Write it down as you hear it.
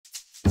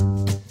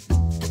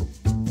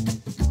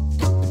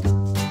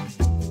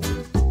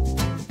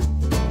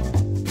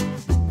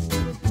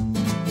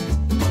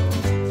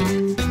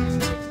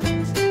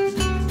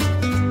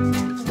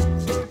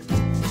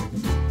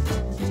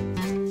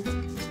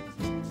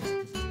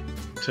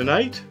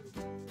Tonight,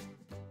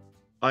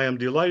 I am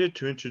delighted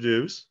to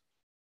introduce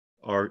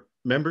our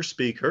member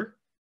speaker,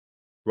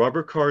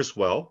 Robert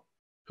Carswell,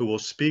 who will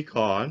speak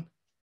on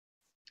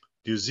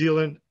New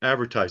Zealand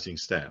advertising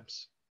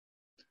stamps.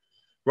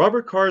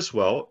 Robert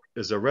Carswell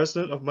is a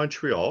resident of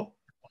Montreal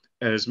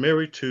and is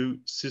married to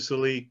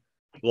Cicely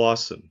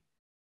Lawson.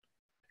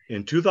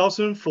 In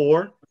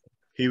 2004,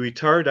 he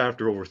retired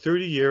after over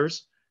 30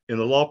 years in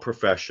the law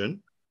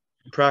profession,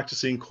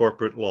 practicing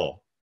corporate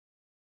law.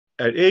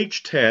 At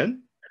age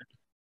 10,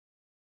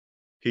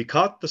 he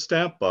caught the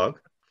stamp bug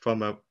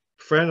from a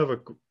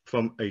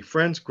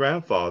friend's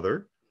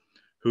grandfather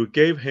who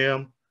gave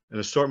him an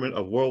assortment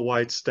of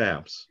worldwide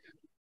stamps.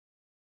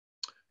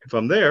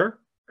 From there,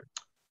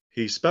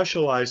 he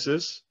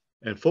specializes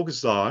and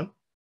focuses on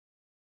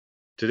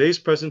today's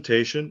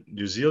presentation,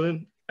 New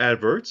Zealand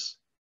Adverts,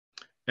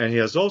 and he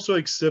has also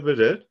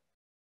exhibited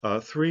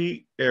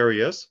three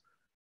areas: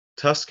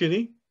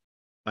 Tuscany,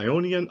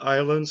 Ionian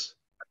Islands,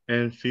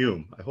 and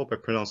Fiume. I hope I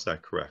pronounced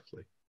that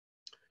correctly.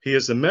 He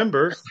is a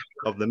member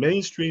of the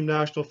mainstream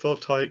national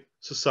philatelic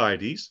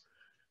societies,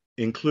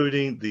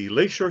 including the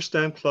Lakeshore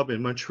Stamp Club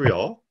in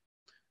Montreal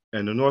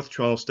and the North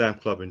Toronto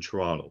Stamp Club in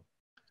Toronto.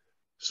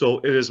 So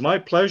it is my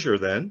pleasure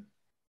then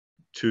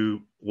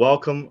to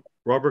welcome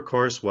Robert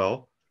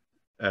Carswell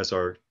as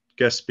our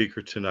guest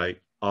speaker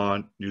tonight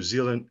on New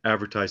Zealand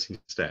advertising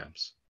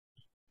stamps.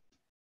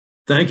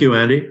 Thank you,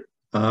 Andy.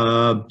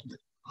 I'm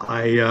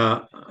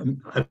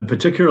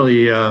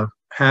particularly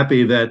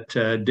happy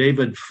that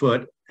David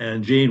Foote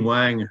and Jean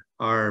Wang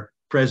are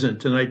present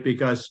tonight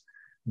because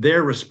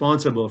they're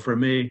responsible for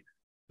me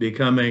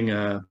becoming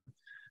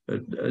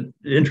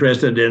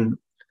interested in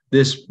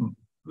this.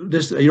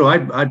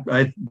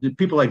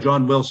 People like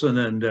John Wilson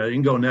and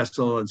Ingo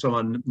Nestle and so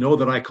on know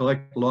that I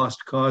collect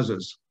lost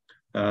causes.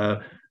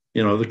 The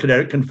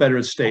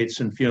Confederate States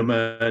and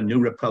Fiume and New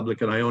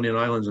Republic and Ionian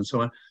Islands and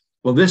so on.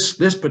 Well, this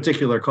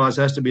particular cause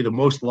has to be the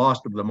most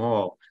lost of them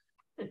all.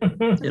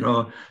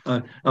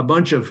 A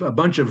bunch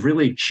of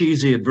really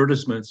cheesy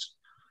advertisements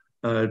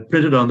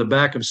printed on the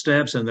back of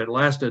stamps and that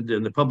lasted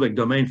in the public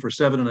domain for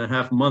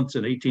 7.5 months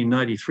in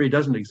 1893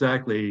 doesn't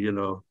exactly,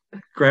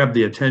 grab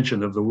the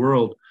attention of the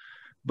world.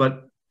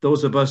 But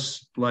those of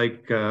us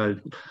like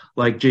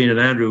Jean and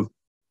Andrew,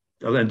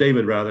 and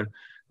David rather,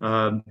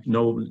 know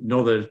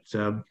that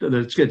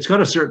it's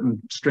got a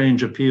certain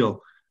strange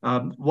appeal.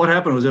 What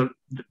happened was that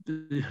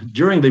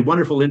during the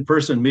wonderful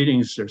in-person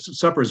meetings or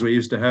suppers we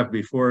used to have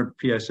before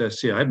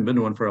PSSC, I haven't been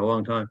to one for a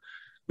long time.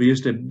 We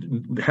used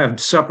to have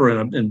supper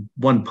in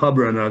one pub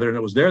or another, and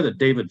it was there that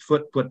David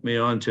Foote put me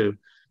on to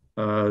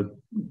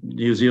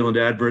New Zealand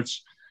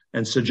Adverts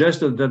and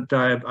suggested that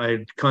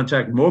I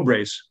contact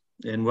Mowbray's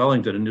in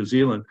Wellington in New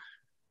Zealand.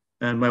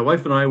 And my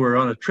wife and I were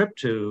on a trip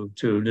to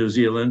New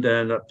Zealand,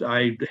 and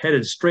I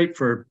headed straight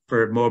for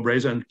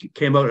Mowbray's and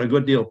came out a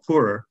good deal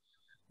poorer.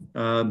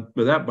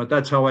 But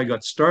that's how I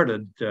got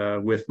started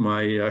with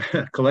my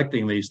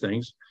collecting these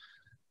things.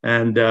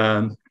 And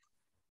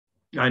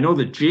I know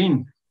that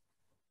Jean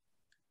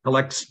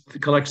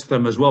collects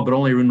them as well, but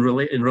only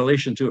in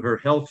relation to her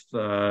health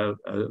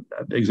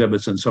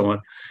exhibits and so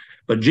on.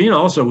 But Jean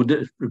also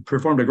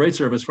performed a great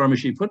service for me.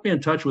 She put me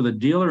in touch with a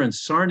dealer in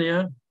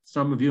Sarnia.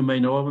 Some of you may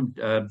know of him,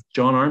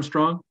 John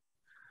Armstrong.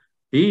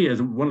 He is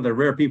one of the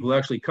rare people who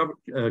actually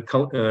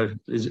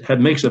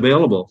makes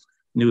available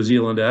New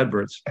Zealand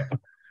Adverts.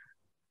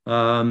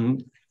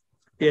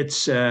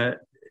 It's a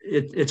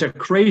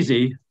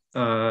crazy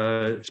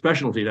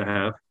specialty to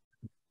have,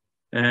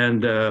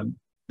 and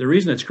the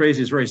reason it's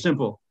crazy is very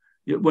simple.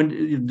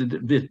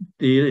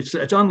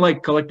 It's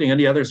unlike collecting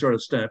any other sort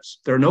of stamps.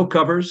 There are no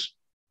covers,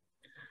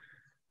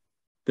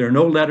 there are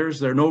no letters,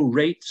 there are no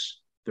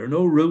rates, there are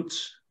no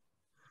roots.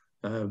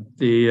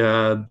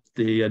 The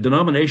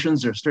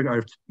denominations are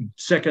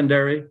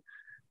secondary,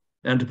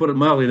 and to put it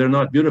mildly, they're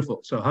not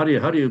beautiful. So how do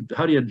you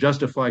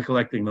justify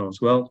collecting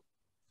those? Well,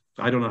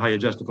 I don't know how you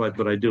justify it,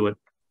 but I do it.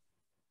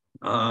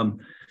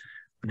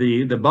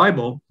 The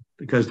Bible,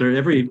 because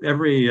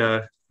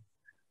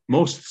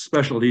most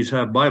specialties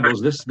have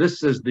Bibles.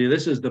 This is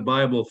the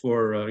Bible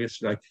for. I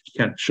guess I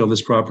can't show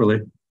this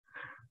properly.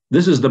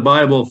 This is the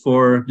Bible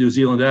for New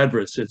Zealand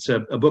Adverts. It's a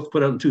book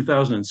put out in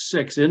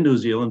 2006 in New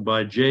Zealand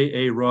by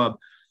J.A. Robb,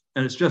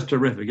 and it's just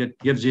terrific. It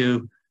gives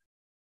you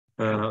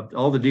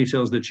all the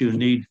details that you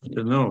need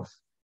to know.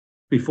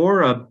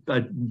 Before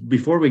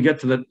we get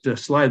to the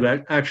slide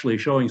actually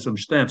showing some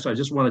stamps, I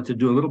just wanted to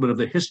do a little bit of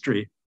the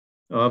history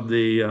of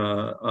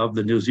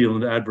the New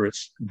Zealand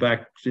Adverts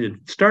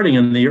starting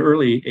in the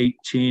early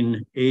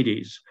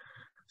 1880s.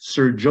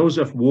 Sir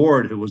Joseph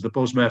Ward, who was the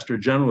Postmaster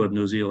General of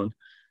New Zealand,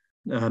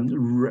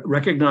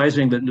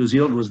 recognizing that New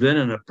Zealand was then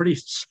in a pretty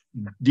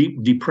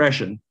deep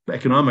depression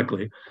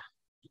economically,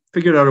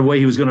 figured out a way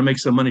he was going to make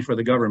some money for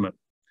the government.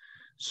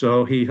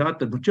 So he thought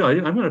that,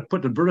 I'm going to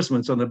put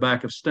advertisements on the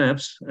back of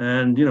stamps,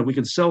 and we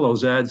could sell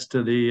those ads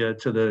to the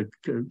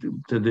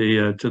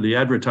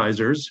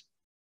advertisers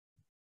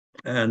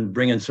and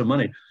bring in some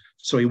money.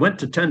 So he went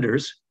to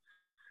tenders,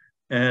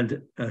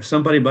 and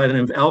somebody by the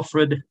name of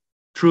Alfred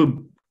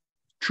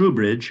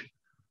Trubridge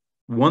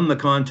won the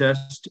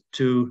contest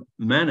to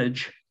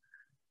manage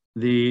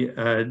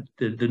the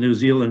New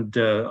Zealand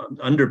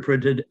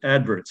underprinted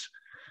adverts.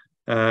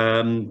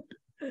 For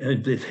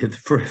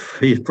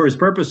his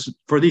purpose,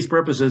 for these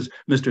purposes,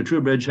 Mr.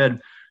 Trubridge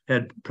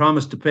had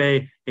promised to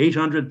pay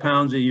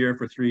 £800 a year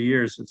for 3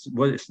 years.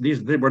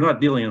 We're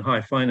not dealing in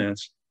high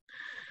finance.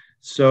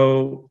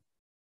 So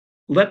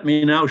let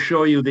me now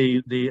show you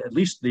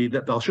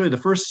I'll show you the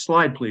first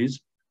slide,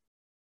 please.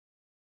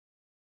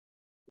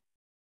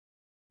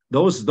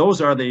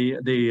 Those are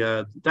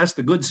that's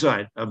the good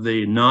side of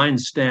the 9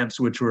 stamps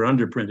which were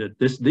underprinted.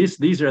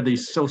 These are the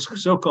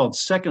so-called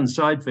second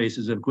side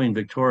faces of Queen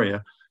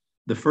Victoria.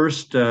 The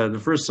first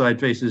side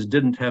faces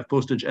didn't have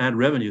postage and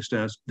revenue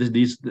stamps.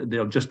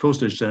 They're just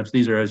postage stamps.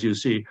 These are, as you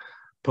see,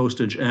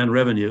 postage and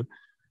revenue.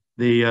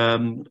 The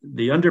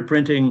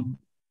underprinting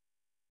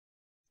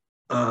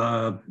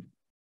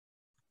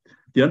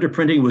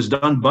was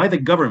done by the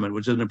government,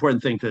 which is an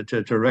important thing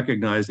to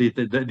recognize. The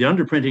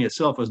underprinting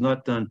itself was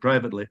not done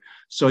privately.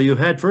 So you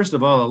had, first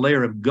of all, a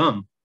layer of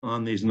gum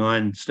on these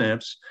 9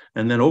 stamps,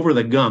 and then over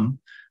the gum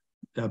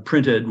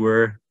printed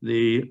were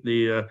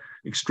the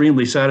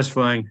extremely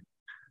satisfying.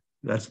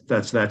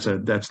 That's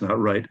not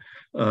right.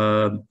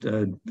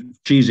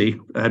 Cheesy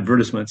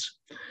advertisements.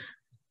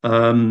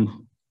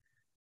 So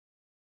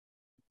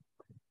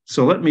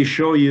let me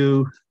show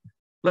you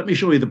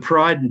the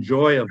pride and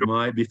joy of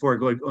before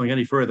going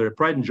any further,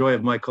 pride and joy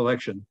of my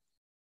collection.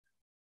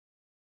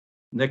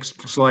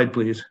 Next slide,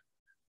 please.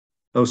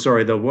 Oh,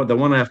 sorry, the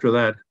one after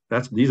that.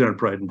 These aren't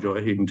pride and joy.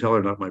 You can tell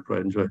they're not my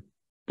pride and joy.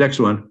 Next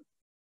one.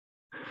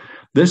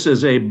 This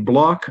is a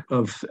block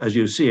of, as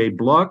you see, a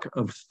block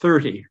of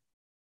 30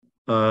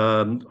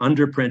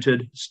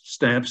 underprinted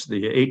stamps,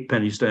 the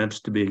 8-penny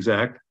stamps to be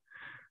exact.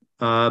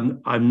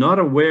 I'm not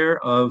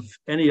aware of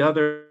any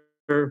other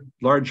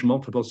large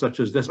multiples such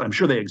as this. I'm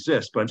sure they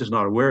exist, but I'm just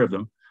not aware of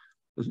them.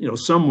 You know,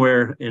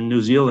 somewhere in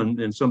New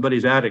Zealand, in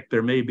somebody's attic,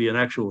 there may be an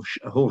actual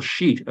a whole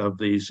sheet of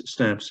these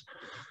stamps.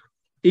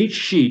 Each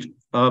sheet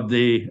of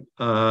the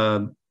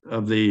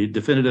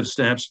definitive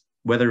stamps,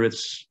 whether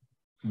it's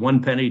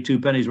 1 penny, 2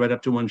 pennies, right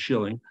up to 1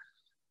 shilling,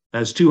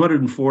 has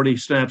 240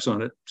 stamps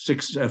on it,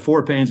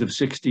 4 panes of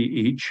 60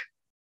 each.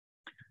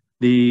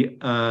 The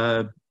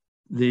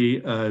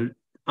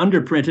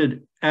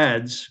underprinted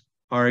ads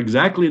are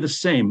exactly the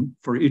same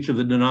for each of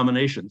the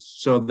denominations,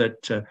 so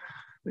that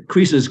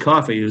Crease's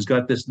Coffee has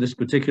got this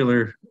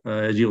particular,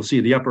 as you'll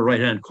see, the upper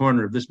right-hand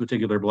corner of this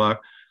particular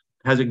block,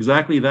 has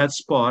exactly that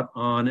spot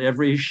on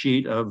every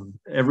sheet of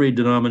every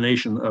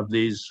denomination of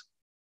these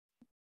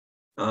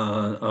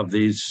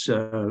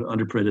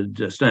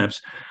underprinted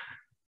stamps.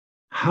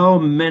 How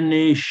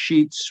many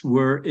sheets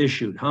were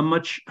issued? Were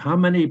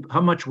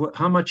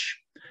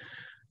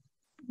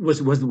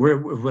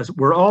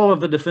all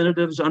of the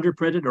definitives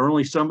underprinted, or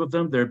only some of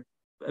them?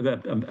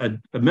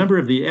 A member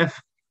of the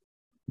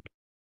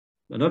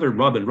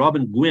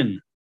Robin Gwynn,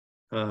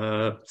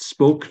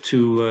 spoke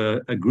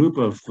to a group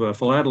of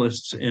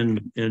philatelists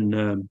in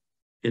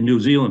New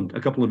Zealand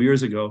a couple of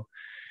years ago,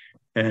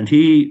 and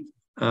he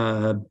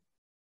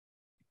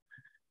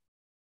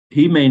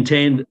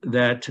maintained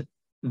that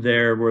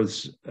there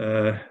was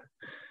that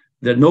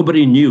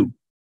nobody knew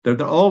that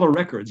all the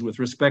records with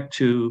respect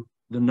to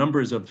the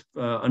numbers of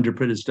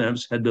underprinted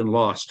stamps had been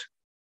lost,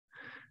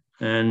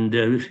 and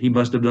he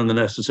must have done the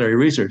necessary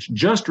research.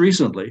 Just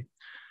recently,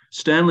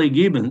 Stanley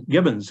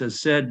Gibbons has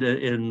said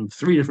in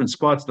 3 different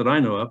spots that I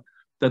know of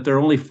that there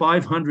are only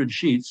 500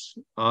 sheets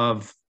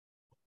of,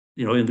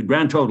 in the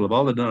grand total of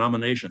all the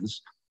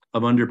denominations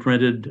of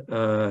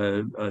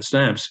underprinted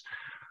stamps.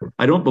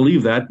 I don't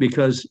believe that,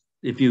 because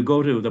if you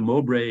go to the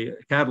Mowbray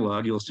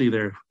catalog, you'll see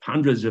there are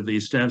hundreds of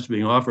these stamps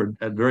being offered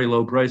at very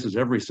low prices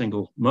every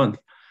single month.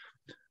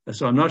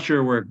 So I'm not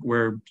sure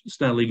where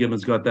Stanley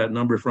Gibbons got that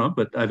number from,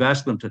 but I've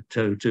asked them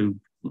to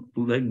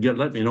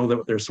let me know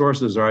what their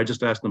sources are. I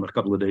just asked them a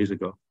couple of days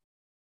ago.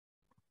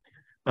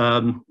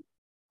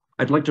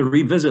 I'd like to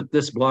revisit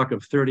this block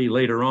of 30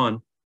 later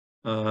on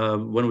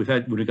when we've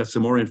got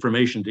some more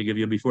information to give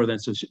you before then.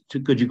 So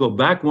could you go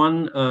back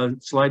 1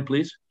 slide,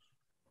 please?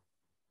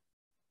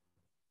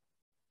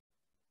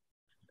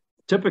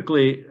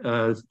 Typically,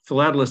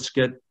 philatelists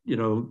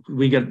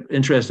we get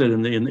interested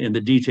in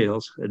the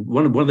details. And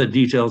one of the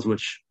details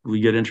which we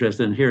get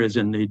interested in here is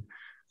in the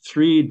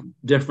 3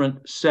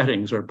 different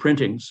settings or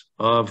printings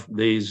of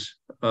these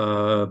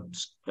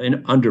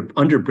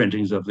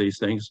underprintings of these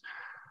things,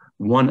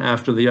 one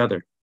after the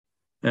other.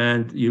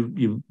 And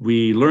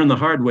we learn the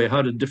hard way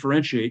how to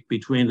differentiate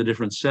between the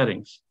different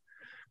settings.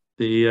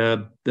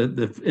 In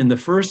the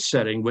first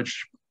setting,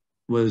 which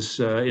was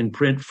in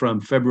print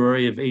from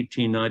February of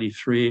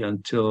 1893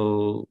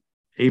 until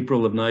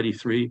April of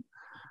 93.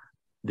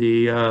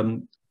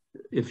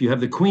 If you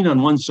have the Queen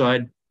on one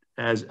side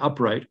as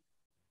upright,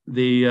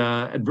 the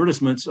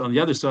advertisements on the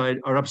other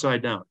side are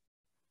upside down.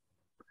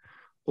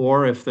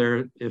 Or if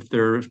they're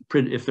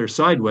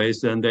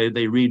sideways, then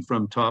they read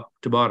from top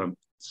to bottom.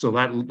 So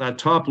that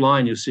top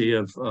line you see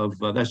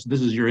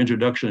this is your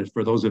introduction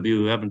for those of you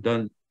who haven't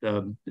done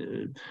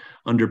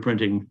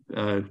underprinting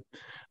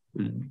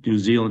New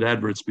Zealand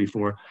Adverts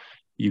before,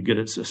 you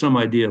get some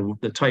idea of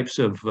the types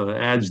of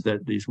ads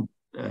that these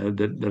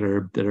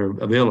that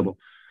are available.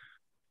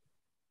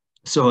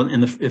 So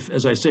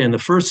as I say, in the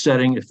first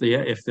setting, if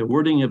the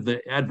wording of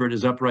the advert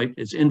is upright,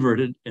 it's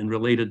inverted and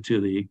related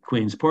to the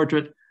Queen's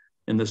portrait.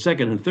 In the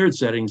second and third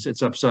settings,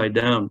 it's upside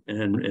down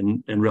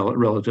and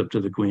relative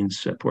to the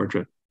Queen's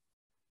portrait.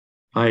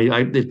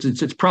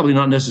 It's probably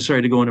not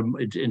necessary to go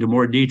into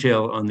more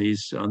detail on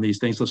these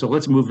things. So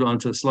let's move on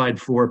to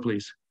slide 4,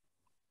 please.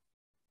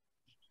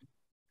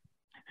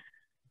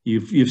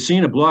 You've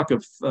seen a block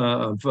of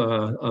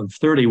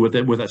 30 with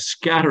a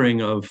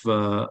scattering of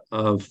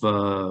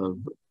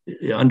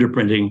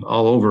underprinting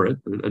all over it,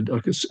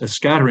 a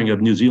scattering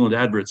of New Zealand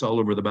Adverts all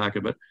over the back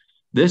of it.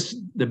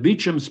 The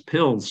Beecham's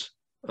Pills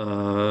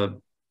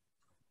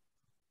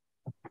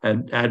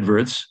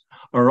adverts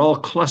are all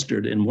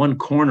clustered in one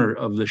corner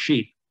of the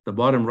sheet, the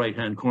bottom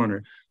right-hand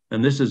corner.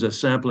 And this is a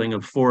sampling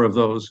of 4 of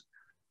those,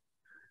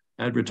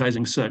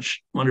 advertising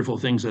such wonderful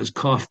things as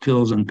cough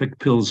pills and pick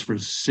pills for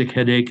sick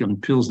headache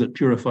and pills that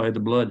purify the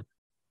blood.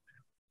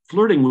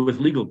 Flirting with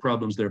legal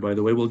problems there, by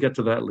the way. We'll get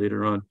to that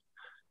later on.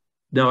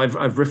 Now,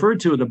 I've referred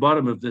to at the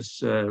bottom of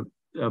this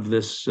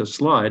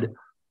slide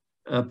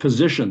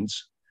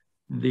positions.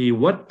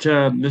 What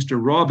Mr.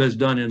 Robb has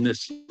done in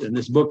this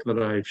book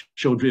that I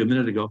showed you a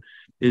minute ago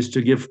is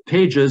to give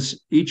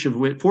pages,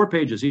 4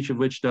 pages, each of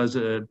which does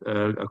a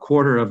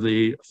quarter of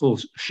the full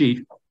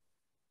sheet,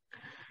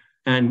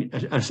 and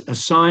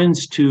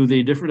assigns to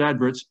the different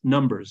adverts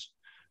numbers.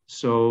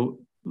 So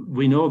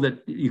we know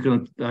that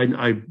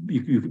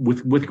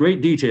with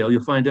great detail,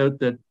 you'll find out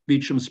that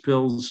Beecham's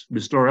Pills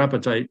Restore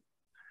Appetite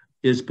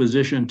is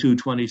position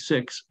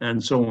 226,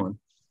 and so on.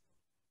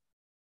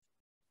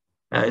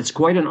 It's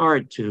quite an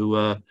art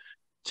to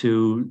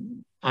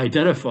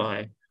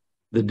identify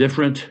the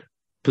different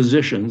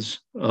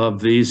positions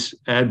of these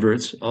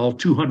adverts, all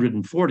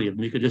 240 of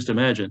them. You could just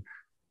imagine.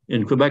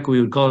 In Quebec,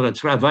 we would call it a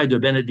travail de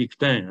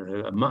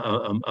Benedictin,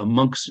 a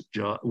monk's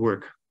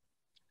work.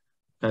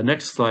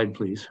 Next slide,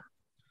 please.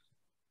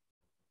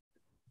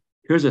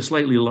 Here's a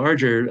slightly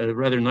larger,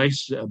 rather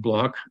nice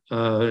block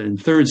in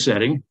third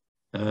setting.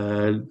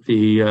 And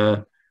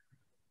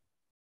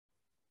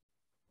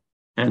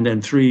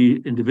then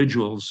 3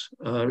 individual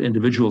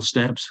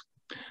stamps.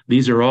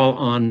 These are all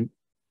on,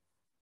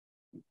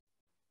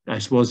 I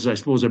suppose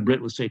a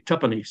Brit would say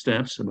tuppenny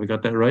stamps. Have I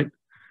got that right?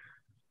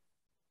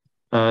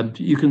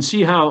 You can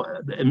see how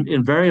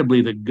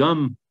invariably the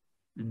gum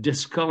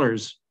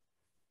discolors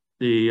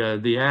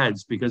the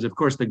ads, because of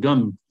course the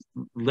gum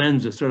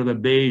lends a sort of a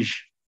beige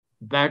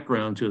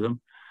background to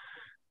them.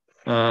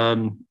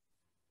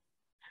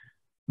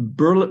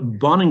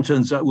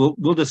 Bonington's,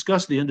 we'll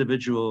discuss the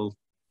individual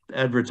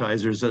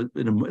advertisers in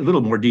a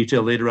little more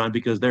detail later on,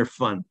 because they're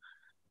fun.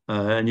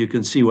 And you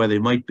can see why they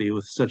might be,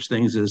 with such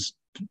things as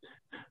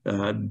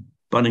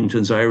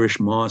Bunnington's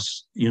Irish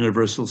Moss,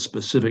 Universal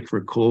Specific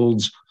for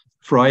colds,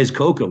 Fry's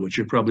Cocoa, which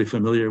you're probably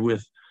familiar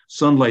with,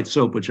 Sunlight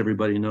Soap, which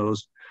everybody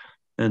knows,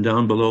 and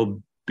down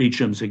below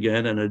Beecham's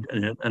again,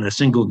 and a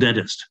single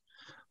dentist,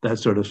 that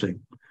sort of thing.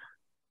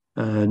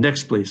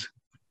 Next, please.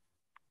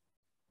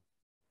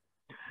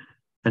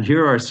 And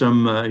here's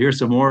some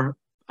more.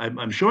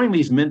 I'm showing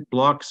these mint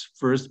blocks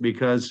first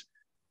because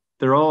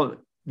they're all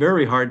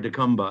very hard to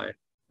come by,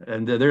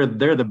 and they're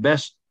the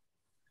best.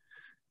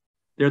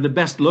 They're the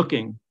best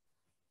looking.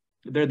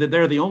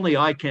 They're the only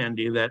eye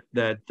candy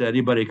that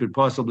anybody could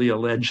possibly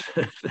allege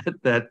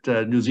that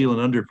New Zealand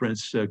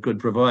underprints could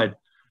provide.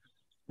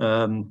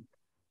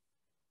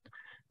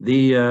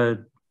 These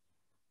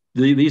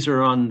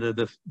are on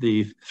the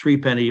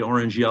 3-penny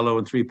orange yellow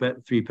and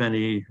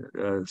 3-penny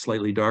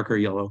slightly darker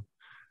yellow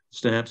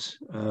stamps,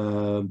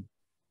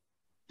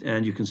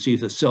 and you can see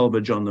the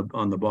selvage on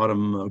the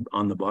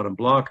bottom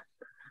block,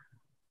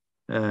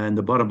 and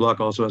the bottom block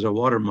also has a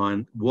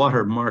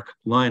watermark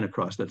line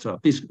across the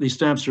top. These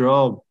stamps are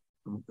all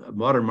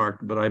watermarked,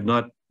 but I've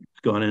not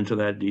gone into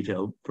that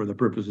detail for the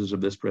purposes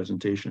of this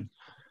presentation.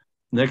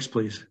 Next,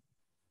 please.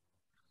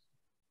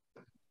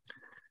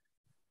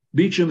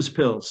 Beecham's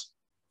Pills.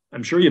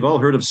 I'm sure you've all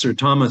heard of Sir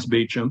Thomas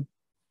Beecham,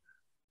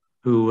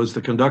 who was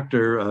the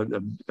conductor,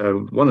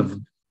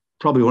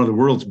 probably one of the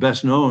world's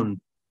best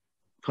known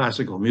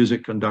classical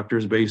music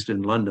conductors, based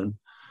in London.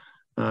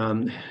 I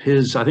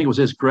think it was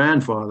his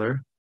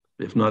grandfather,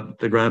 if not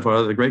the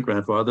grandfather, the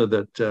great-grandfather,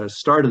 that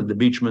started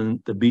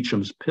the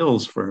Beecham's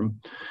Pills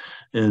firm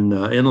in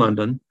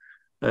London.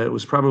 It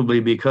was probably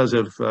because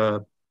of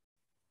the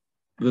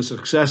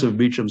success of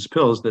Beecham's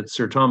Pills that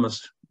Sir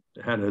Thomas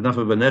had enough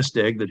of a nest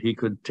egg that he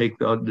could take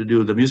to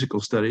do the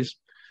musical studies.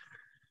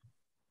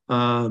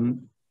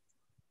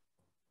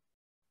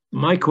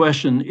 My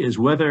question is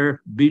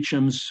whether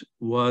Beecham's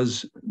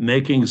was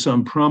making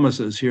some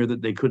promises here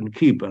that they couldn't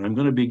keep, and I'm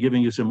going to be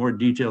giving you some more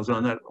details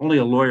on that. Only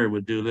a lawyer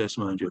would do this,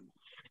 mind you.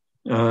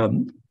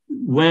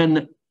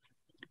 When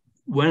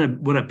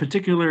a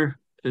particular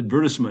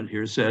advertisement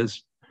here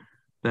says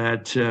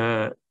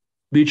that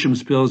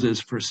Beecham's Pills is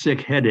for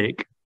sick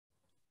headache,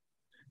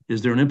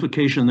 is there an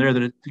implication there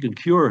that it can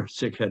cure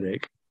sick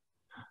headache?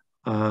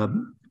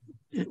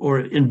 or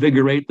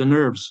invigorate the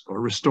nerves, or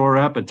restore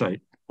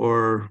appetite,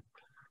 or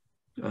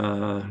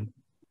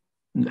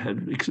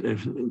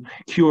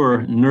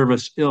cure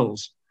nervous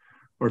ills,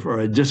 or for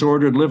a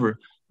disordered liver.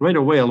 Right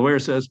away, a lawyer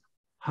says,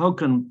 how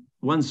can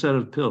one set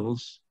of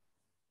pills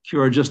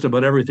cure just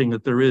about everything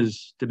that there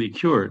is to be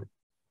cured?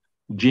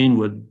 Gene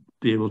would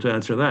be able to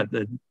answer that.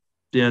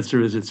 The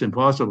answer is it's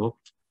impossible.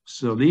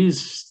 So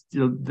these,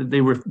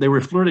 they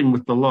were flirting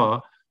with the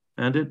law,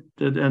 and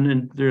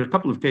there are a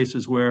couple of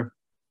cases where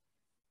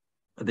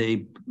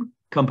the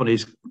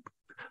companies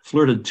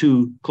flirted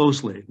too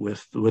closely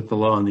with the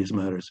law on these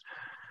matters.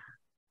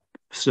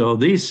 So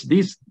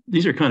these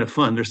are kind of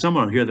fun. There's some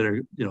on here that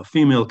are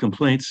female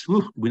complaints.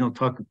 Ooh, we don't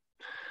talk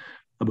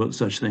about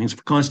such things.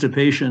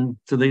 Constipation.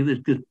 So they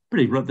get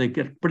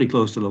pretty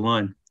close to the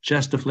line.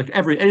 Chest afflict.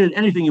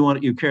 Anything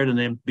you care to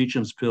name,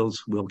 Beecham's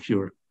pills will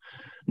cure.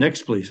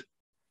 Next, please.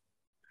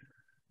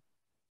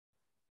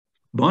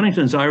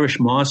 Bonington's Irish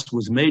moss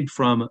was made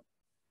from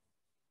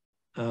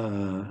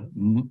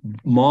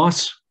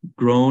moss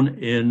grown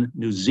in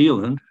New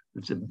Zealand.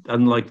 It's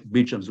unlike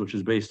Beecham's, which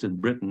is based in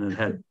Britain and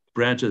had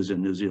branches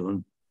in New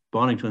Zealand.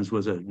 Bonington's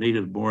was a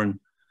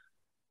native-born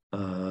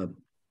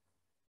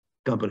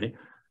company.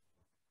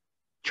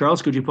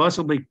 Charles, could you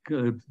possibly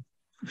give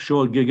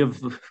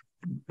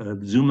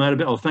zoom that a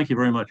bit? Oh, thank you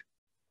very much.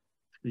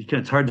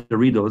 It's hard to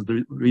read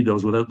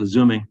those without the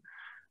zooming.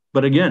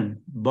 But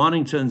again,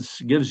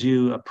 Bonington's gives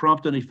you a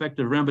prompt and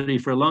effective remedy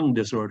for lung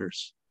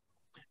disorders.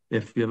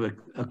 If you have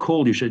a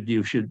cold, you should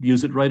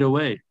use it right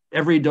away.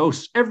 Every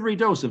dose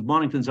of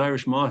Bonington's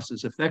Irish moss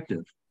is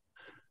effective.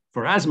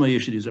 For asthma, you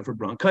should use it. For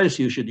bronchitis,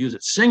 you should use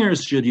it.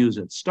 Singers should use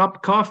it.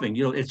 Stop coughing.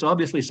 It's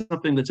obviously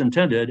something that's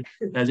intended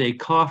as a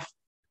cough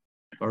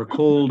or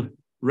cold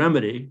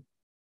remedy.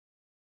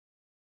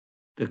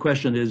 The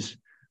question is,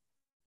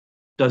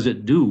 does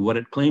it do what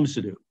it claims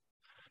to do?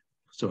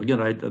 So again,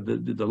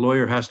 the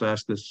lawyer has to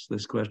ask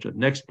this question.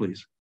 Next,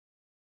 please.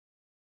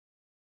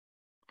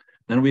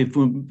 Then we've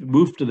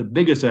moved to the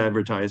biggest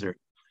advertiser,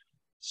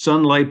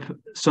 Sunlight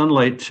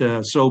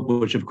soap,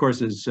 which of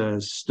course is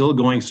still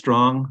going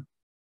strong,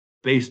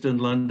 based in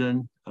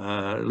London,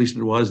 at least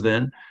it was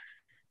then.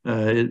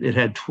 It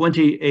had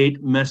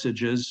 28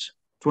 messages,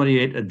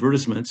 28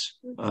 advertisements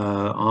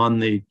on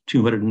the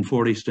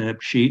 240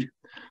 stamp sheet.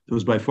 It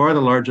was by far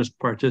the largest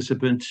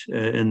participant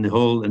in the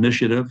whole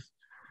initiative.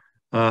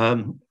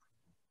 Can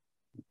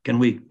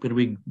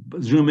we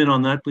zoom in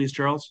on that, please,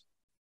 Charles?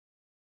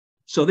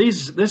 So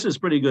this is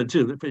pretty good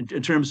too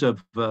in terms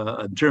of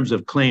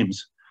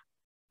claims.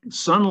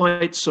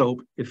 Sunlight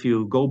soap, if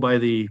you go by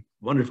the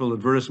wonderful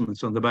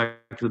advertisements on the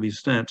back of these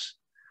stamps,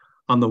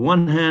 on the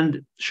one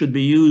hand, should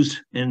be used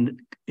in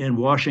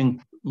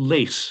washing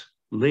lace,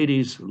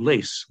 ladies'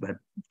 lace, that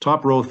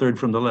top row, third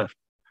from the left.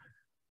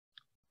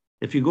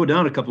 If you go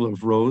down a couple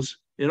of rows,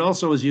 it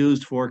also is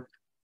used for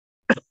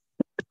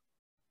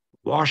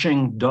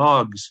washing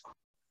dogs.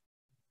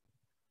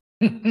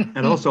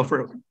 And also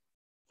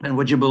and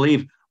would you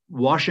believe,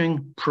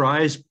 washing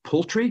prize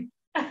poultry?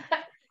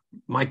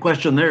 My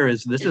question there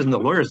is, this isn't a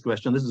lawyer's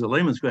question, this is a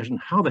layman's question.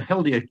 How the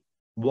hell do you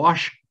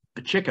wash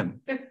a chicken?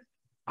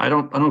 I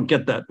don't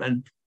get that.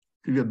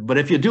 But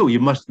if you do, you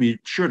must be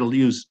sure to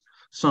use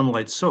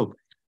Sunlight soap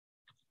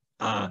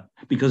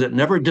because it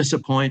never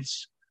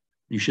disappoints.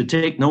 You should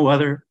take no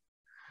other,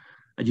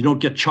 and you don't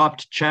get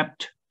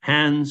chapped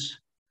hands.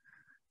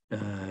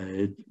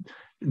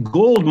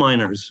 Gold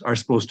miners are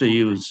supposed to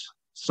use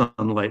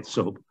Sunlight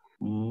soap.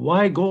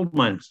 Why gold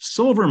miners?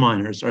 Silver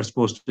miners are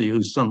supposed to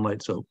use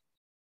Sunlight soap.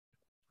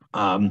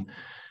 I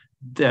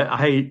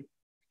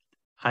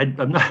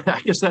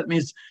guess that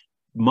means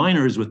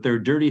miners with their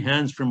dirty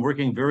hands from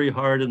working very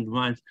hard in the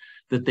mines,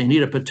 that they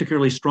need a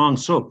particularly strong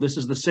soap. This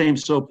is the same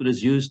soap that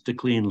is used to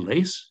clean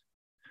lace.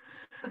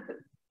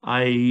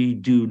 I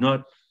do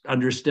not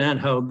understand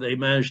how they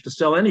managed to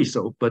sell any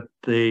soap, but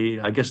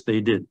I guess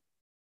they did.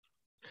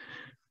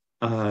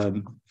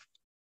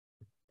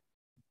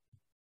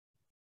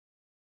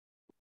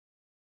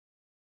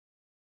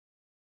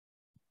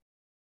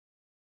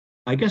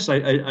 I guess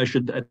I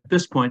should at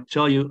this point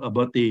tell you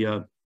about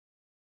the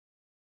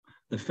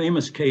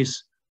famous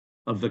case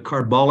of the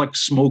carbolic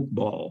smoke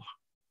ball.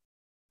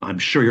 I'm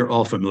sure you're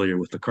all familiar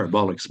with the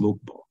carbolic smoke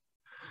ball.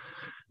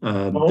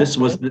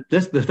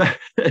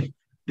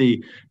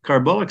 The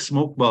carbolic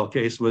smoke ball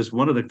case was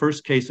one of the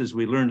first cases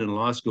we learned in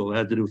law school. It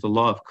had to do with the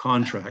law of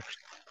contract.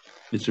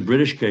 It's a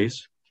British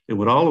case. It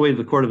went all the way to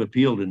the Court of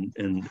Appeal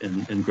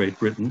in Great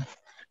Britain.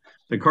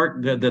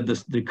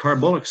 The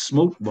carbolic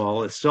smoke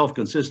ball itself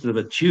consisted of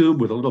a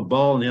tube with a little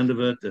ball on the end of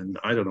it, and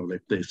I don't know,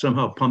 they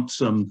somehow pumped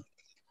some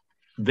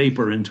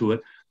vapor into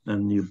it,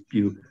 and you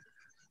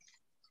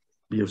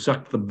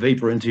suck the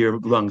vapor into your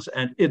lungs.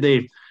 And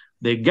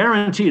they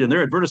guaranteed in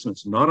their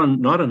advertisements, not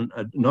on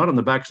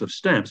the backs of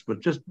stamps, but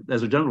just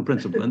as a general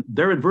principle, and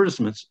their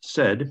advertisements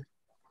said,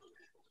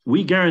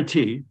 we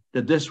guarantee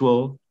that this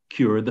will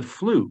cure the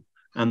flu.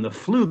 And the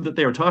flu that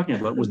they were talking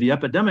about was the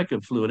epidemic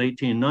of flu in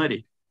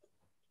 1890,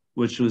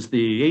 which was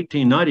the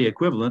 1890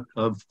 equivalent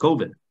of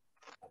COVID.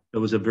 it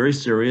was a very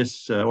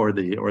serious, or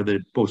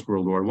the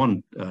post-World War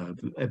I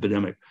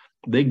epidemic.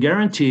 They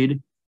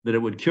guaranteed that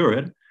it would cure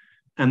it,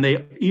 and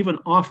they even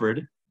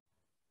offered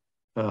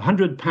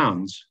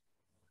 £100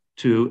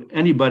 to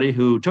anybody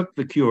who took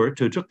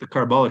the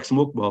carbolic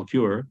smoke ball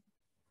cure,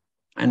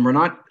 and were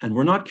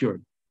not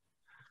cured.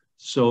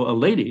 So a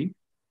lady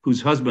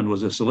whose husband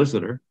was a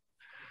solicitor,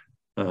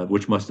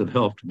 which must have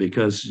helped,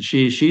 because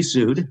she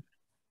sued,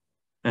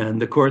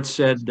 and the court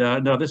said,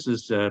 no, this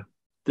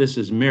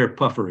is mere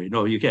puffery.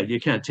 No, you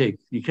can't take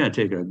a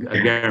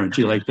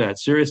guarantee like that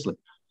seriously.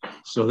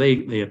 So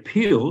they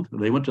appealed.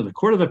 They went to the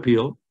Court of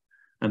Appeal,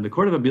 and the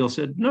Court of Appeal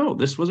said, no,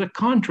 this was a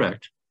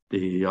contract.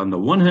 On the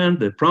one hand,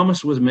 the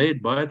promise was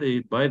made by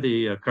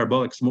the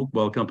carbolic smoke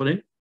ball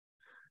company.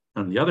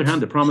 On the other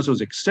hand, the promise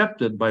was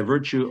accepted by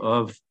virtue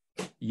of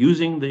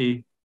using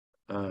the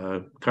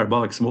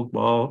carbolic smoke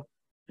ball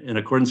in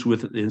accordance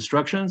with the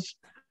instructions,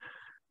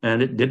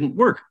 and it didn't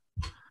work.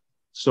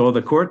 So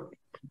the court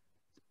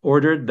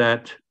ordered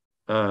that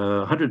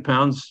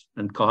 £100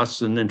 and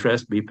costs and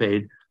interest be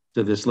paid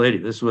to this lady.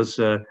 This was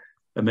a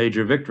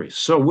major victory.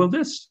 So would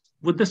this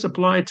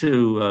apply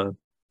to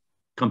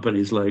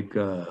companies like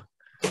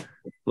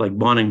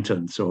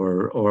Bonington's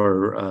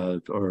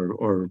or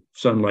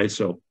Sunlight?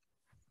 So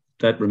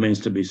that remains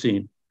to be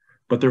seen.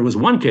 But there was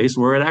one case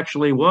where it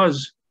actually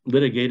was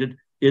litigated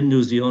in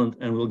New Zealand,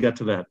 and we'll get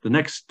to that. The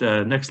next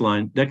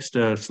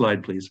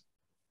slide, please.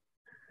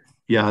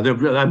 Yeah,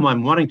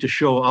 I'm wanting to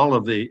show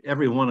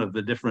every one of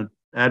the different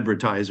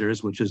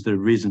advertisers, which is the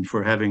reason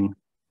for having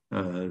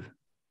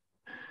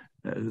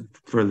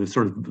for the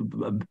sort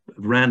of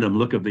random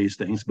look of these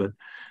things. But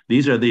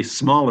these are the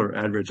smaller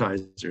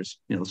advertisers.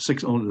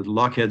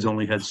 Lockheed's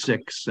only had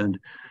 6, and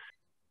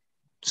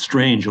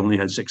Strange only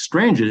had 6.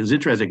 Strange, it is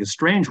interesting, because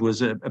Strange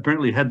was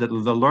apparently had the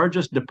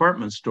largest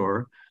department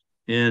store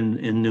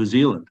in New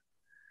Zealand.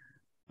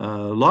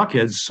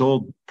 Lockheed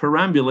sold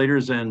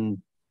perambulators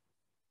and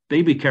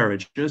baby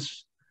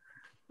carriages.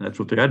 That's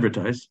what they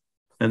advertised.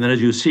 And then,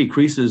 as you see,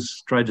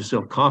 Creases tried to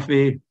sell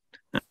coffee,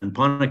 and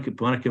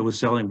Punica was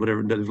selling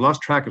whatever. They've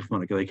lost track of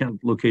Punica. They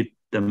can't locate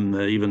them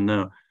even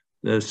now.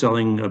 They're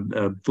selling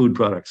food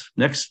products.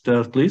 Next,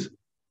 please.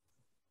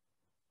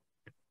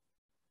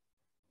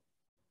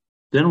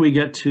 Then we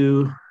get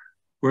to,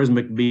 where's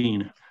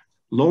McBean?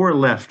 Lower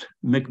left,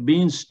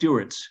 McBean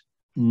Stewart's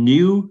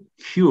new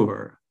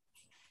cure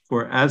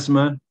for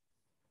asthma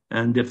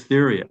and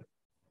diphtheria.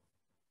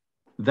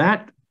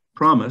 That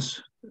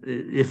promise,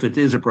 if it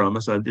is a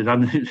promise,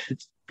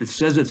 it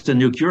says it's a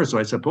new cure, so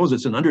I suppose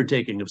it's an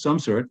undertaking of some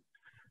sort.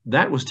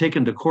 That was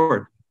taken to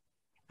court,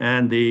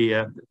 and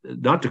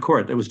not to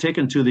court. It was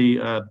taken to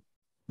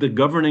the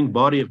governing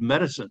body of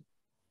medicine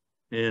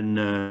in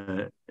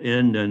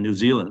New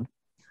Zealand,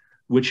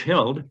 which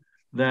held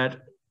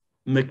that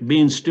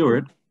McBean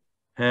Stewart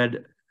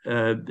had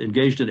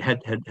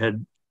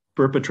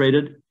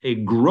perpetrated a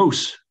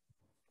gross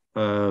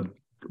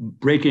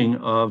breaking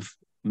of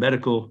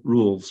medical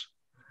rules,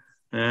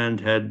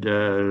 and had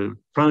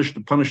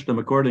punished them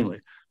accordingly.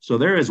 So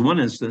there is one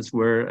instance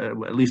where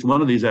at least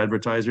one of these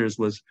advertisers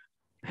was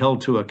held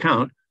to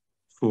account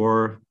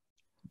for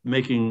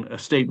making a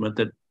statement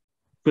that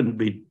couldn't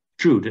be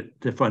true,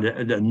 to find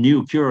a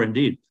new cure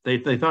indeed.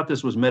 They thought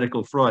this was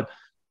medical fraud.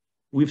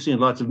 We've seen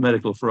lots of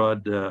medical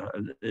fraud,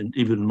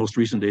 even in most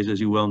recent days,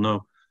 as you well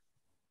know.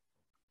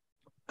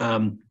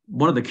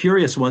 One of the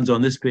curious ones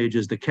on this page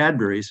is the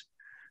Cadbury's,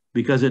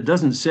 because it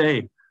doesn't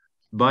say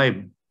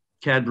buy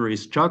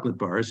Cadbury's chocolate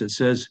bars. It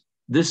says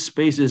this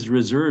space is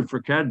reserved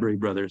for Cadbury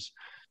Brothers.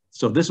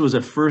 So this was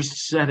a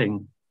first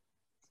setting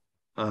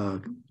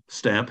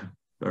stamp,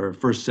 or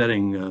first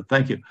setting,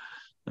 thank you.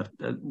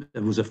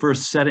 It was a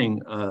first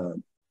setting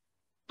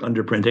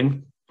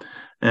underprinting.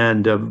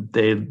 And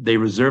they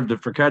reserved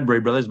it for Cadbury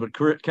Brothers, but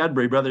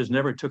Cadbury Brothers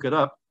never took it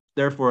up.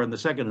 Therefore, in the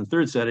second and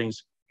third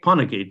settings,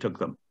 Punica took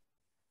them.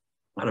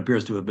 That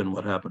appears to have been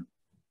what happened.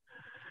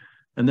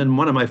 And then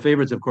one of my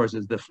favorites, of course,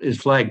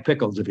 is Flag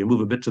Pickles. If you move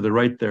a bit to the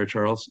right there,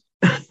 Charles.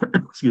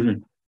 Excuse me.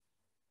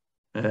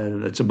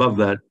 It's above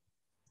that.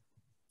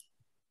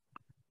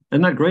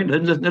 Isn't that great?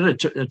 Isn't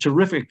that a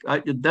terrific?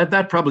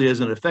 That probably is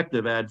an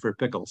effective ad for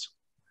pickles.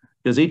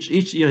 Because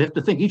each you have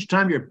to think each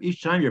time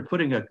you're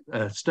putting a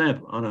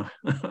stamp on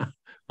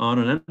on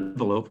an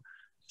envelope,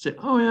 say,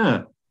 oh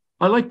yeah,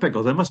 I like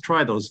pickles. I must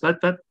try those.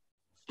 That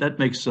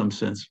makes some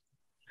sense.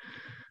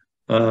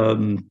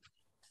 In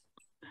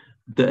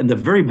the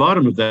very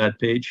bottom of that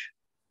page,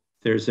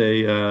 you'll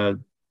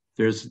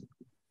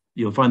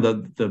find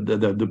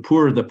the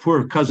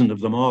poor cousin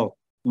of them all,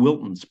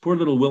 Wilton's, poor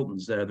little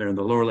Wilton's there in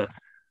the lower left,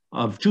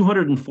 of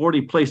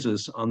 240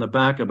 places on the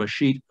back of a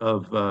sheet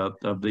of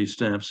these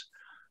stamps.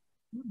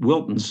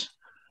 Wilton's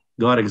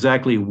got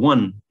exactly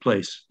one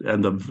place,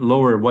 and the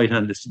lower right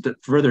hand is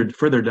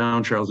further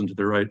down, Charles, and to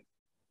the right.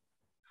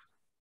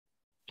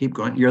 Keep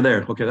going. You're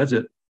there. Okay, that's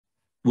it.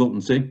 Wilton,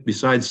 see,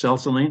 besides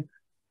Selsaline.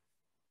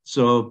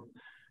 So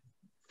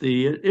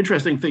the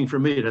interesting thing for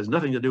me, it has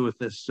nothing to do with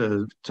this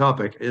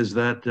topic, is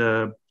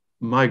that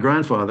my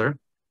grandfather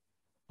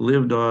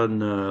lived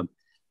on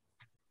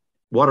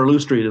Waterloo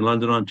Street in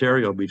London,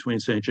 Ontario, between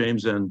St.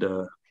 James and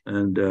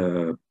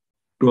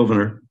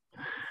Grosvenor.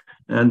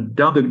 And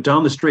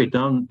down the street,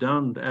 down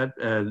at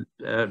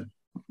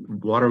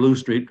Waterloo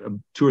Street,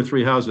 2 or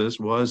 3 houses,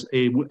 was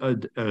a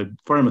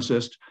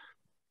pharmacist,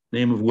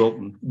 name of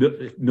Wilton,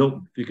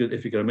 Milton,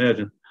 if you could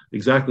imagine,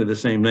 exactly the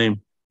same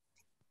name,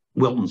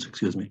 Wilton's,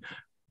 excuse me.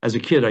 As a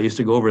kid, I used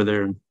to go over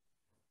there and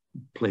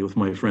play with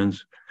my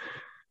friends.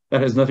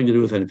 That has nothing to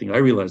do with anything. I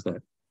realize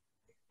that.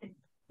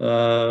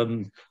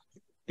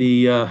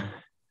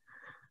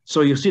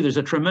 So you see, there's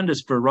a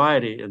tremendous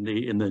variety in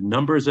the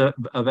numbers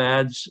of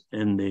ads,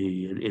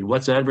 in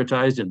what's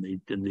advertised, in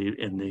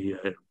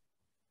the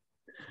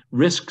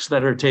risks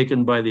that are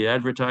taken by the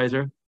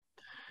advertiser,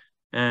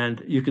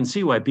 and you can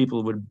see why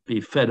people would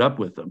be fed up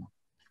with them.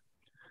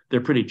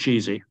 They're pretty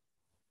cheesy,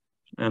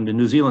 and the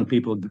New Zealand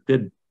people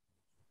did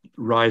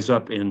rise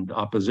up in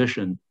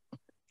opposition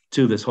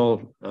to this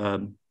whole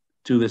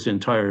to this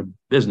entire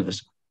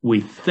business.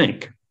 We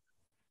think.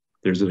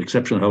 There's an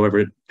exception,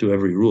 however, to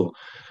every rule.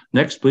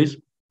 Next, please.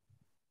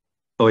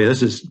 Oh yeah,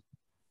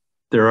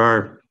 there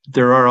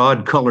are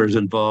odd colors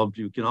involved.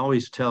 You can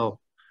always tell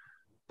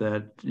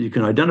that you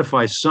can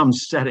identify some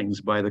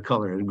settings by the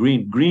color. And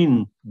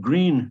green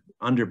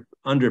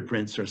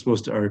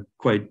underprints are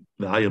quite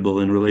valuable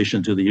in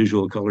relation to the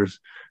usual colors,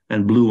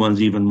 and blue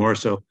ones even more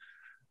so.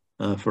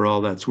 For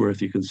all that's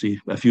worth, you can see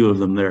a few of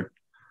them there.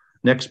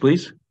 Next,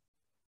 please.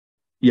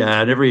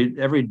 Yeah, and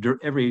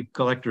every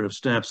collector of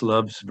stamps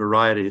loves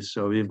varieties.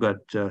 So you've got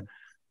a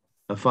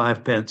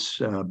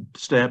 5-pence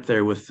stamp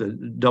there with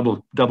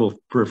double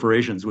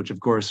perforations, which of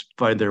course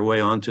find their way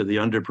onto the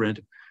underprint.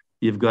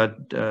 You've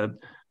got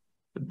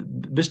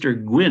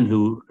Mr. Gwynn,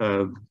 who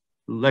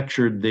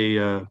lectured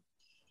the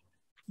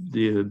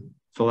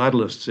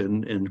philatelists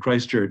in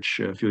Christchurch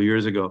a few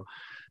years ago,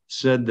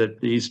 said that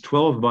these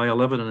 12 by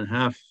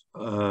 11.5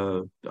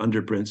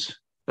 underprints,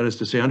 that is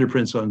to say,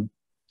 underprints on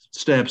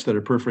stamps that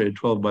are perforated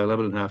 12 by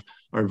 11.5,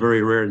 are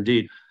very rare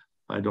indeed.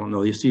 I don't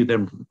know. You see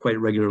them quite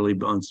regularly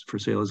for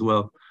sale as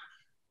well.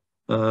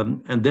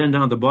 And then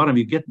down the bottom,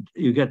 you get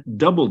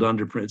doubled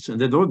underprints,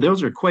 and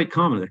those are quite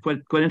common. They're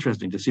quite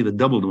interesting to see the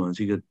doubled ones.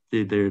 You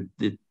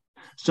get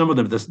some of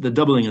them. The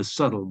doubling is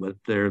subtle, but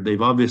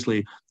they've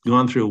obviously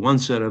gone through one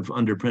set of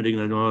underprinting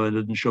and oh, it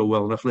didn't show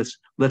well enough.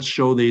 Let's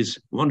show these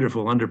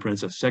wonderful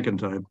underprints a second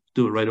time.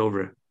 Do it right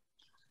over.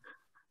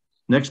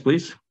 Next,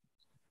 please.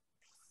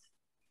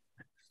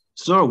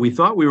 So we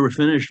thought we were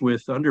finished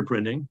with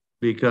underprinting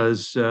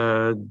because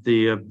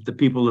the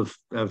people of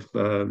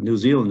New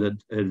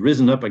Zealand had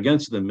risen up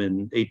against them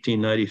in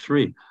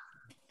 1893.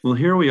 Well,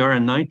 here we are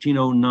in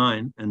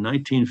 1909 and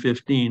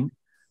 1915,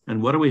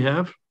 and what do we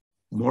have?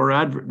 More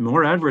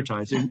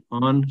advertising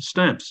on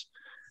stamps.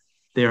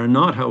 They are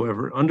not,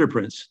 however,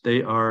 underprints.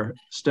 They are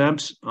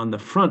stamps on the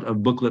front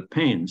of booklet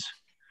panes.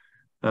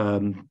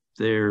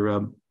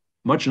 They're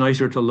much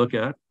nicer to look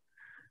at.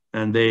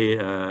 And they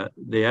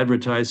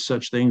advertise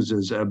such things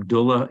as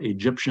Abdullah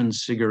Egyptian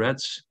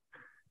cigarettes,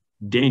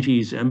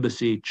 Dainty's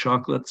Embassy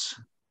chocolates,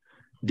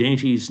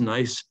 Dainty's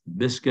Nice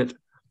biscuit,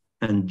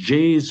 and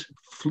Jay's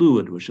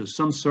fluid, which is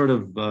some sort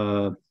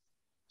of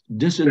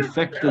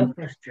disinfectant.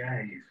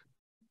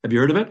 Have you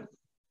heard of it?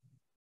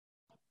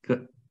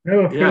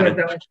 No, I feel like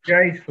that was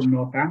Jay's from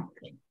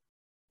Northampton.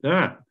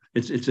 Yeah,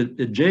 it's a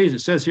Jay's. It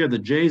says here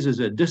that Jay's is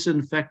a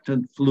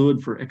disinfectant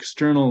fluid for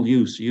external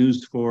use,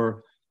 used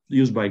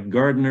by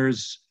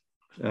gardeners,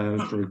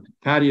 for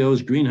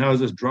patios,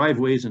 greenhouses,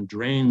 driveways, and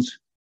drains.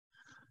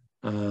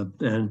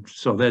 And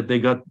so that they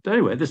got,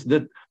 anyway,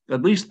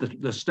 at least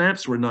the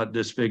stamps were not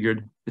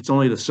disfigured. It's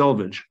only the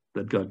selvage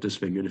that got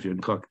disfigured, if you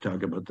can talk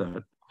about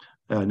that.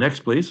 Next,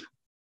 please.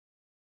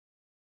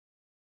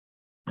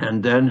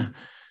 And then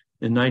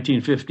in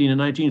 1915 and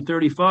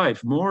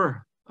 1935,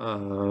 more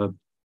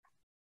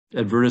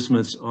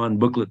advertisements on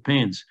booklet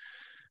panes.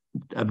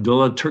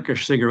 Abdullah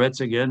Turkish cigarettes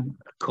again,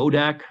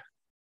 Kodak.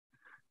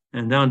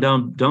 And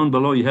down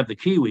below, you have the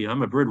kiwi.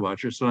 I'm a bird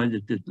watcher, so I'm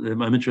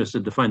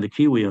interested to find the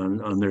kiwi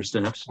on their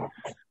stamps.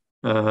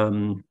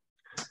 And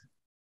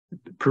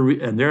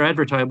they're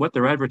advertising. What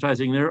they're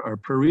advertising there are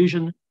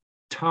Parisian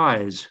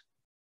ties.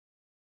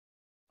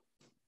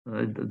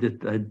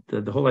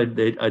 The whole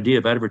idea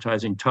of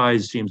advertising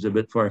ties seems a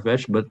bit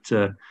far-fetched, but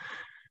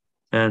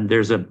and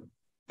there's a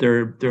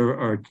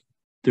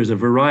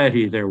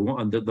variety there.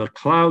 The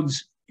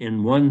clouds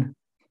in one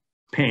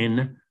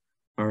pane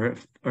are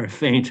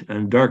faint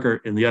and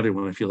darker in the other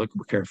one if you look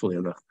carefully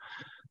enough.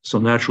 So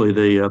naturally,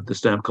 the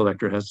stamp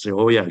collector has to say,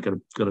 "Oh yeah, got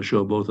to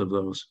show both of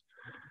those."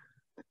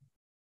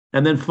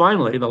 And then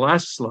finally, the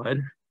last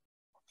slide.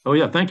 Oh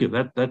yeah, thank you.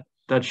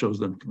 That shows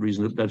them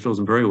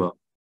very well.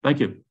 Thank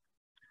you.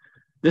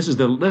 This is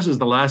the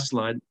last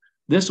slide.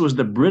 This was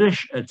the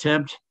British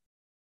attempt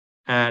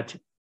at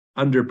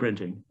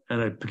underprinting,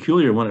 and a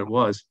peculiar one it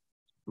was.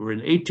 We're in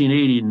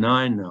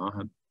 1889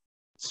 now.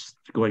 It's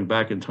going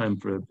back in time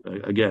for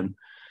again.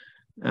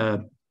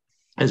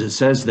 As it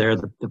says there,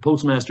 the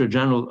Postmaster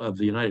General of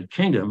the United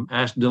Kingdom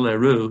asked De La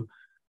Rue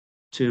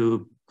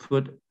to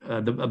put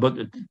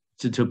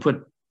to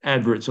put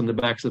adverts on the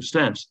backs of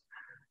stamps.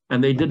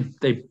 And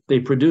they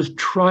produced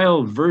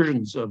trial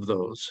versions of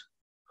those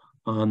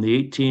on the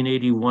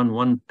 1881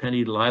 1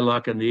 penny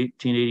lilac and the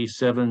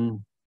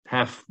 1887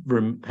 half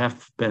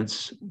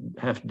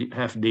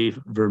D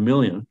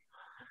vermilion.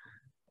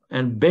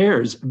 And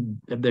Bears,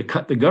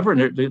 the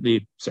governor,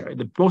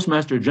 the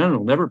Postmaster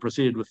General never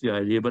proceeded with the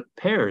idea, but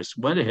Pears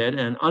went ahead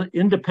and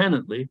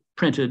independently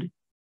printed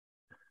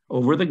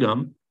over the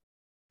gum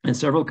in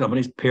several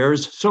companies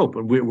Pears soap.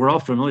 And we're all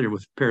familiar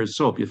with Pears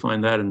soap. You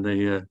find that in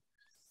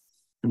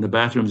the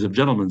bathrooms of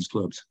gentlemen's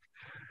clubs.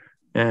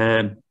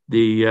 And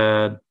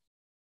the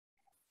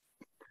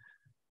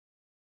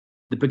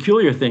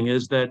peculiar thing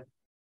is that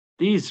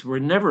these were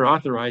never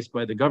authorized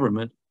by the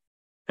government,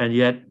 and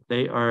yet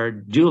they are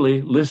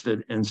duly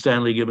listed in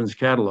Stanley Gibbons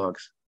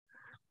catalogs,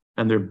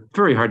 and they're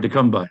very hard to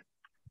come by.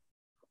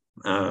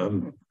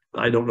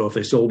 I don't know if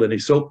they sold any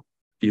soap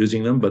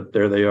using them, but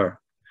there they are.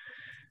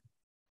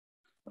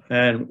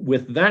 And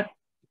with that,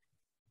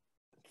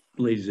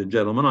 ladies and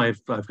gentlemen,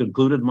 I've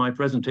concluded my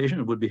presentation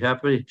and would be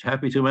happy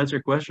to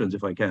answer questions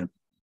if I can.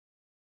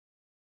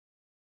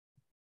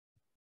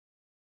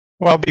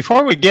 Well,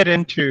 before we get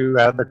into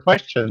the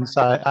questions,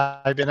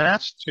 I've been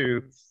asked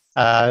to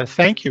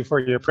thank you for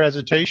your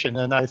presentation,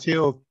 and I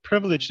feel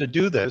privileged to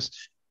do this.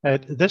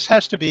 This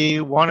has to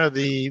be one of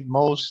the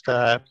most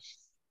hard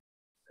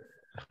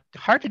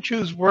to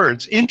choose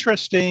words,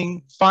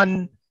 interesting,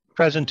 fun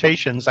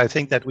presentations I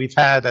think that we've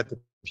had at the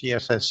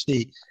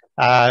PSSC.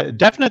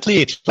 Definitely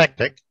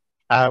eclectic.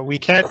 We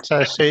can't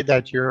say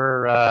that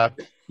you're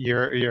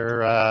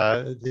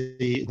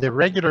the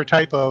regular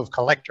type of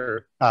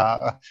collector,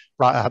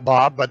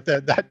 Bob, but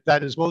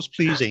that is most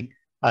pleasing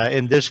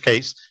in this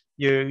case.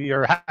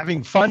 You're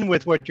having fun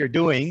with what you're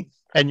doing,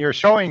 and you're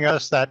showing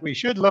us that we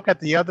should look at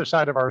the other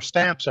side of our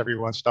stamps every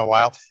once in a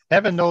while.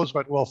 Heaven knows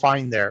what we'll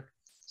find there.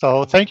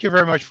 So thank you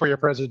very much for your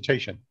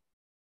presentation.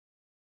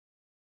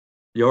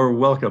 You're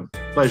welcome.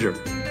 Pleasure.